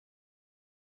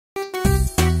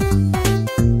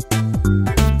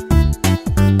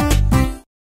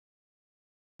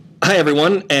Hi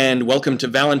everyone, and welcome to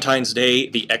Valentine's Day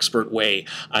the Expert Way.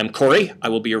 I'm Corey. I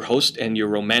will be your host and your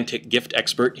romantic gift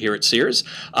expert here at Sears.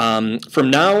 From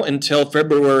now until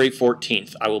February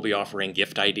 14th, I will be offering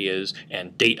gift ideas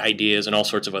and date ideas and all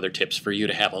sorts of other tips for you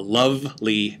to have a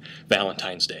lovely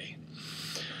Valentine's Day.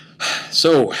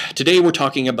 So, today we're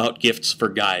talking about gifts for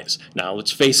guys. Now,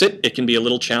 let's face it, it can be a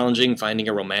little challenging finding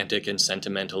a romantic and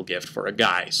sentimental gift for a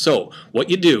guy. So, what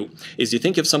you do is you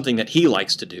think of something that he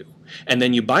likes to do, and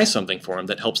then you buy something for him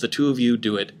that helps the two of you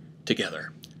do it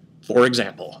together. For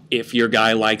example, if your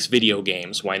guy likes video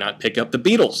games, why not pick up the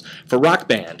Beatles for Rock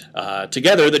Band?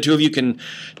 Together, the two of you can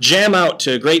jam out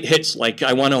to great hits like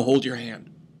I Want to Hold Your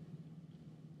Hand.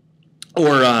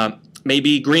 Or,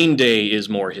 maybe Green Day is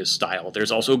more his style.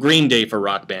 There's also Green Day for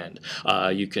Rock Band.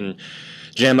 You can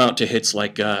jam out to hits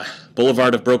like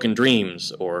Boulevard of Broken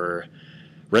Dreams, or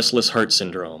Restless Heart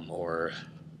Syndrome, or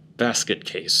Basket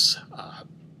Case.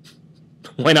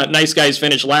 Why not Nice Guys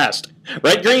Finish Last?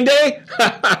 Right, Green Day?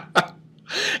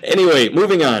 Anyway,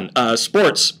 moving on.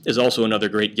 Sports is also another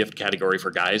great gift category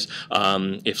for guys.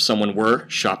 If someone were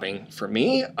shopping for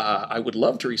me, I would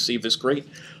love to receive this great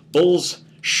Bulls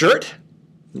shirt.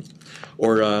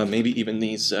 Or maybe even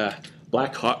these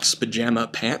Blackhawks pajama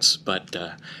pants, but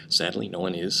sadly no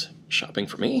one is shopping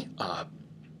for me.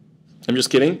 I'm just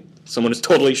kidding. Someone is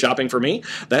totally shopping for me.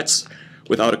 That's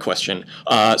without a question.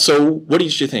 So what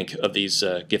did you think of these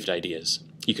gift ideas?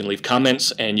 You can leave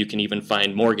comments, and you can even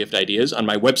find more gift ideas on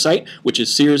my website, which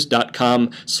is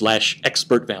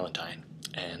sears.com/expertvalentine.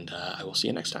 And I will see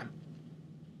you next time.